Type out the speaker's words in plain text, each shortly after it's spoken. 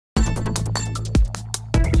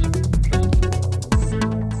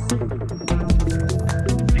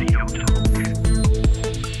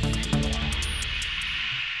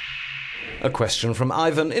A question from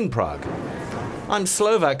Ivan in Prague. I'm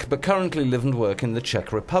Slovak but currently live and work in the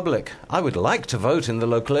Czech Republic. I would like to vote in the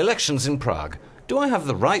local elections in Prague. Do I have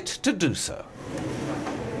the right to do so?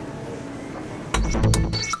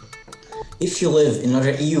 If you live in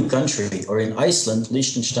another EU country or in Iceland,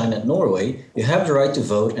 Liechtenstein and Norway, you have the right to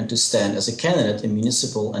vote and to stand as a candidate in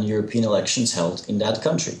municipal and European elections held in that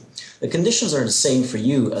country. The conditions are the same for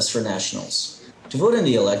you as for nationals. To vote in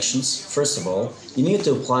the elections, first of all, you need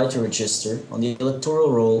to apply to register on the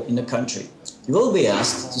electoral roll in the country. You will be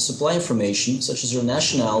asked to supply information such as your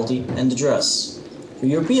nationality and address. For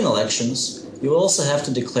European elections, you will also have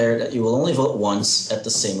to declare that you will only vote once at the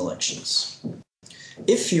same elections.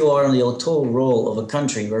 If you are on the electoral roll of a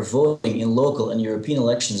country where voting in local and European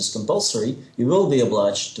elections is compulsory, you will be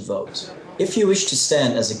obliged to vote. If you wish to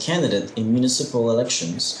stand as a candidate in municipal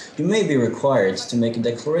elections, you may be required to make a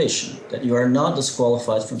declaration that you are not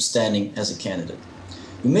disqualified from standing as a candidate.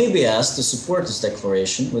 You may be asked to support this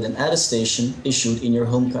declaration with an attestation issued in your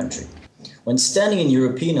home country. When standing in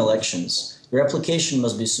European elections, your application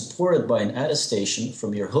must be supported by an attestation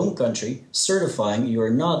from your home country certifying you are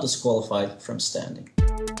not disqualified from standing.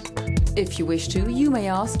 If you wish to, you may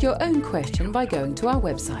ask your own question by going to our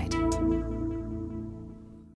website.